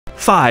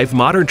5.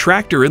 Modern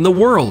tractor in the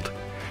world.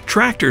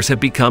 Tractors have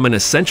become an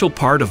essential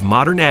part of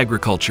modern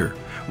agriculture,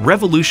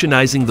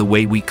 revolutionizing the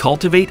way we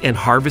cultivate and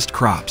harvest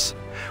crops.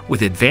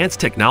 With advanced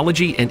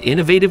technology and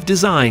innovative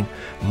design,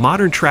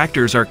 modern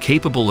tractors are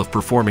capable of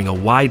performing a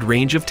wide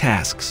range of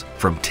tasks,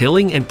 from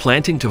tilling and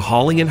planting to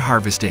hauling and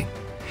harvesting.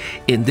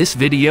 In this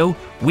video,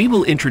 we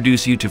will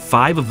introduce you to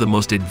 5 of the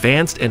most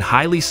advanced and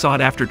highly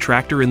sought-after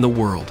tractor in the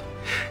world.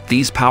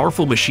 These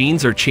powerful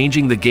machines are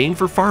changing the game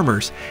for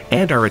farmers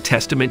and are a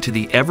testament to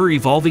the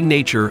ever-evolving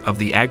nature of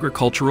the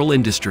agricultural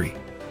industry.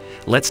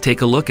 Let's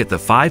take a look at the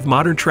 5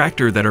 modern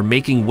tractors that are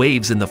making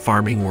waves in the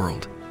farming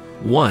world.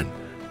 1.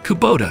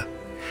 Kubota.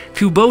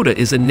 Kubota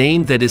is a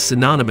name that is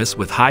synonymous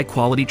with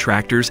high-quality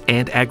tractors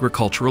and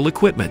agricultural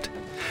equipment.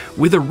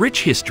 With a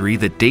rich history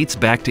that dates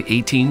back to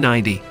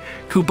 1890,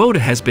 Kubota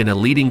has been a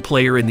leading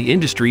player in the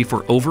industry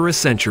for over a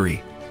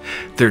century.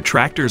 Their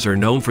tractors are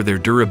known for their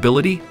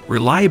durability,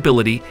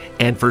 reliability,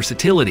 and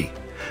versatility,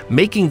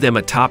 making them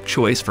a top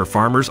choice for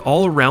farmers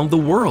all around the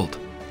world.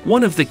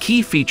 One of the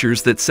key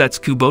features that sets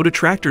Kubota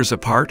tractors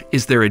apart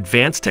is their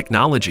advanced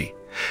technology.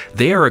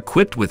 They are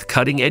equipped with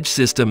cutting-edge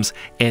systems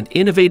and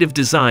innovative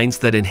designs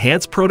that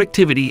enhance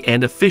productivity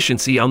and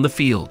efficiency on the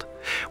field.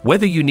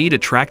 Whether you need a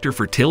tractor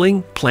for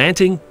tilling,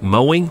 planting,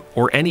 mowing,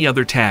 or any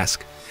other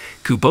task,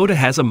 Kubota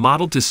has a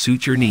model to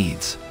suit your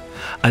needs.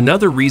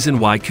 Another reason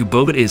why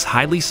Kubota is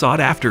highly sought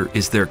after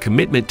is their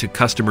commitment to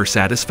customer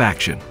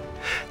satisfaction.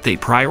 They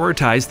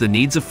prioritize the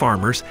needs of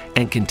farmers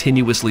and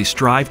continuously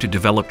strive to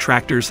develop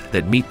tractors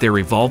that meet their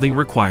evolving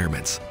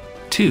requirements.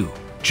 2.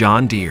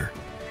 John Deere.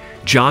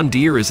 John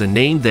Deere is a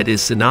name that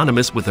is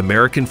synonymous with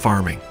American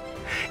farming.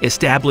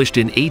 Established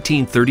in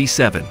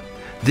 1837,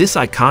 this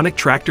iconic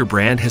tractor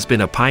brand has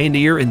been a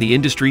pioneer in the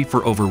industry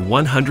for over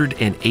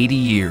 180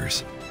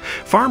 years.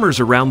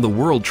 Farmers around the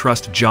world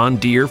trust John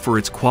Deere for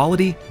its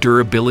quality,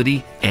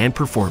 durability, and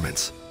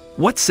performance.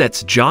 What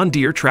sets John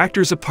Deere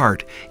tractors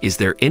apart is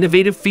their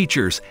innovative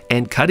features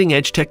and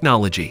cutting-edge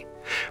technology.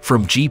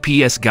 From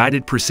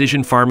GPS-guided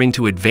precision farming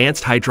to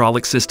advanced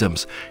hydraulic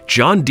systems,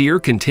 John Deere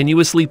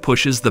continuously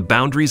pushes the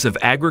boundaries of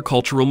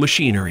agricultural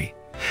machinery.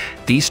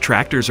 These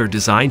tractors are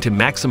designed to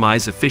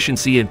maximize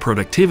efficiency and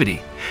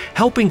productivity,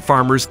 helping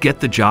farmers get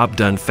the job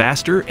done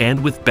faster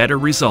and with better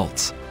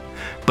results.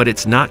 But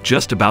it's not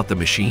just about the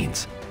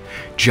machines.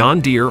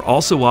 John Deere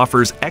also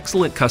offers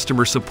excellent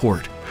customer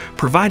support,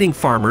 providing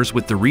farmers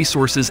with the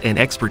resources and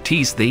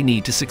expertise they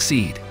need to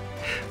succeed.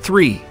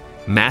 3.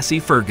 Massey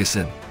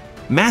Ferguson.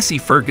 Massey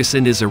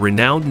Ferguson is a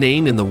renowned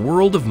name in the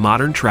world of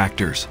modern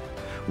tractors.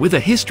 With a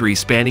history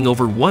spanning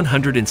over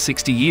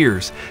 160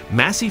 years,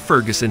 Massey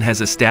Ferguson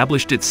has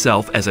established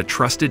itself as a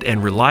trusted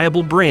and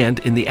reliable brand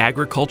in the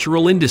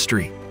agricultural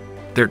industry.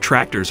 Their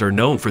tractors are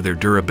known for their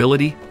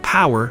durability,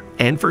 power,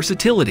 and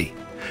versatility,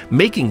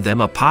 making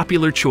them a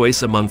popular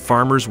choice among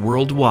farmers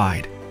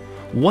worldwide.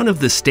 One of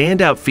the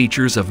standout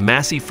features of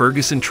Massey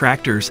Ferguson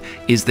tractors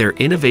is their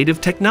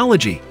innovative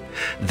technology.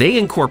 They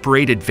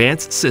incorporate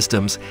advanced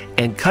systems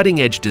and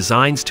cutting-edge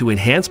designs to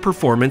enhance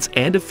performance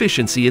and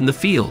efficiency in the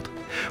field.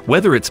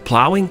 Whether it's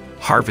plowing,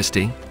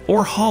 harvesting,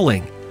 or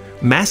hauling,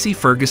 Massey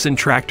Ferguson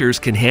tractors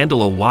can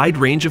handle a wide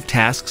range of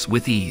tasks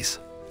with ease.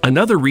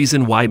 Another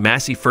reason why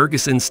Massey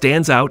Ferguson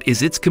stands out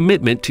is its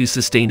commitment to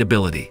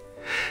sustainability.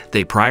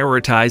 They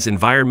prioritize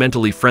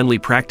environmentally friendly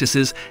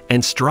practices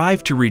and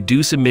strive to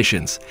reduce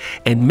emissions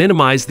and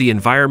minimize the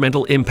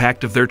environmental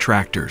impact of their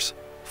tractors.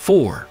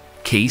 4.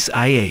 Case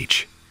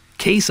IH.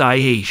 Case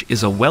IH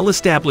is a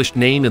well-established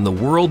name in the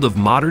world of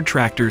modern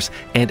tractors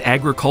and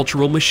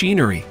agricultural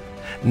machinery.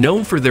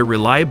 Known for their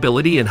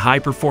reliability and high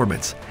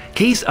performance,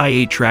 Case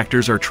IH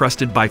tractors are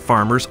trusted by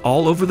farmers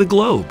all over the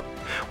globe.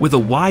 With a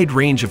wide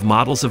range of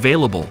models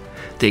available,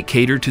 they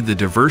cater to the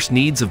diverse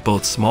needs of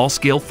both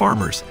small-scale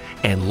farmers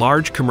and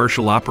large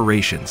commercial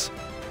operations.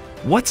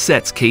 What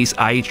sets Case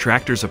IH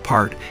tractors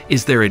apart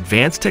is their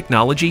advanced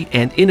technology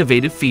and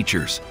innovative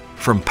features.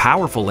 From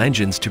powerful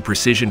engines to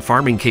precision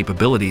farming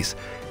capabilities,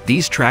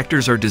 these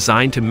tractors are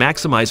designed to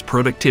maximize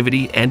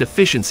productivity and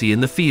efficiency in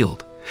the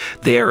field.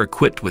 They are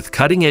equipped with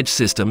cutting-edge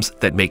systems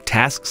that make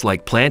tasks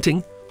like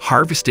planting,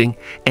 harvesting,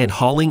 and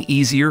hauling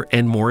easier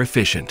and more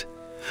efficient.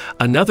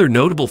 Another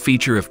notable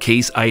feature of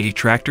Case IH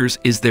tractors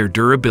is their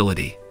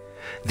durability.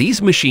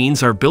 These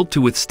machines are built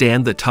to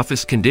withstand the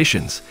toughest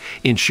conditions,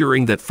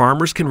 ensuring that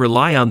farmers can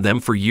rely on them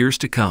for years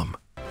to come.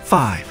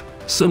 5.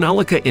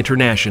 Sonalica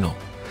International.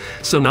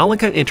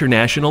 Sonalica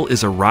International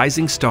is a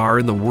rising star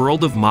in the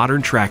world of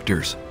modern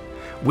tractors.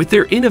 With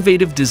their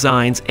innovative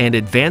designs and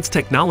advanced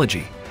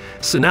technology,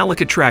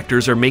 Sonalica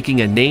tractors are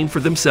making a name for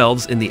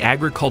themselves in the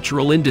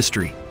agricultural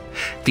industry.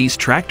 These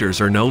tractors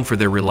are known for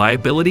their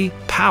reliability,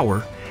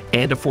 power,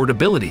 and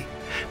affordability,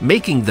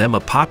 making them a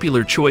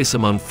popular choice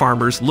among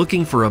farmers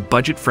looking for a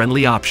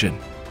budget-friendly option.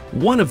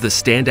 One of the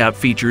standout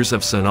features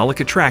of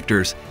Sonalica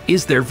tractors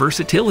is their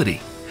versatility.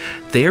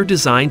 They are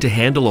designed to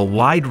handle a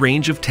wide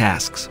range of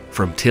tasks,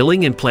 from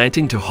tilling and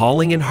planting to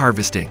hauling and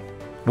harvesting.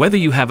 Whether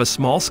you have a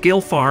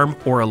small-scale farm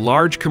or a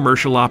large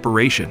commercial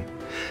operation,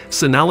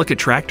 Sonalica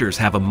tractors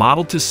have a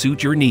model to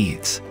suit your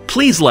needs.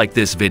 Please like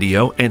this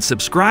video and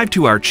subscribe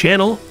to our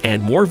channel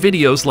and more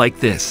videos like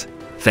this.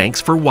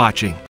 Thanks for watching.